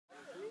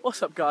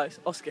What's up guys,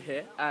 Oscar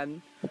here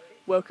and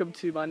welcome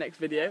to my next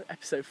video,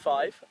 episode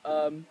 5.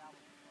 So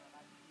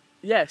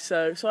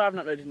I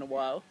haven't uploaded in a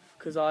while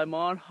because I'm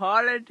on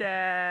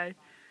holiday.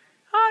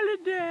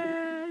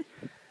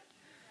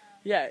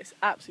 Yeah, it's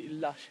absolutely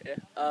lush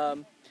here.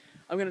 I'm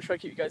going to try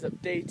to keep you guys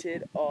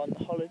updated on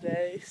the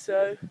holiday,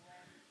 so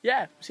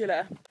yeah, see you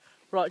later.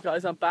 Right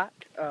guys, I'm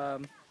back.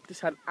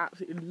 Just had an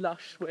absolutely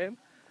lush swim,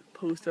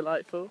 pool's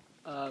delightful,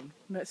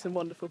 met some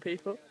wonderful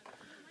people.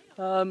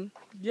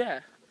 Yeah,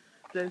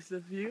 there's the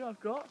view I've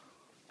got,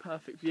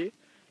 perfect view,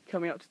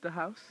 coming up to the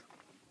house.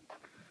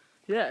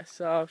 Yeah,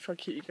 so I'll try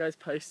to keep you guys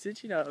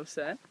posted, you know what I'm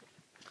saying.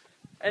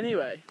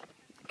 Anyway,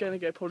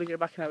 probably go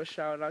back and have a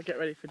shower and I'll get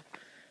ready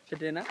for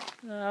dinner.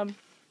 Going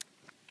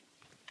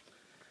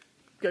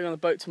on the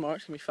boat tomorrow,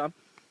 it's going to be fun,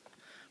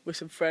 with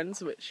some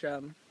friends which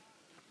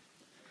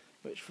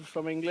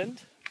from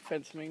England,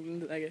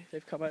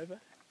 they've come over.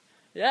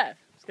 Yeah,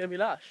 it's going to be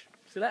lush.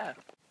 See you later.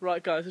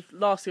 Right guys, the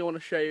last thing I want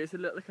to show you is a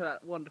look at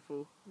that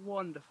wonderful,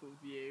 wonderful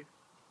view.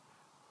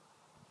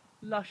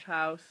 Lush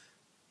house,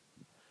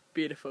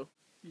 beautiful.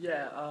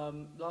 Yeah,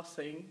 last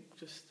thing,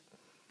 just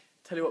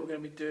tell you what we're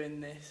going to be doing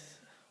this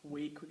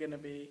week. We're going to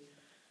be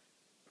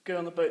going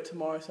on the boat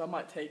tomorrow, so I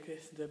might take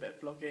this and do a bit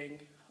of vlogging.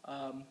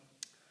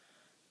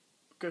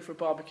 Go for a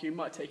barbecue,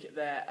 might take it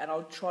there, and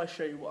I'll try to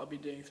show you what I'll be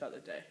doing throughout the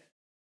day.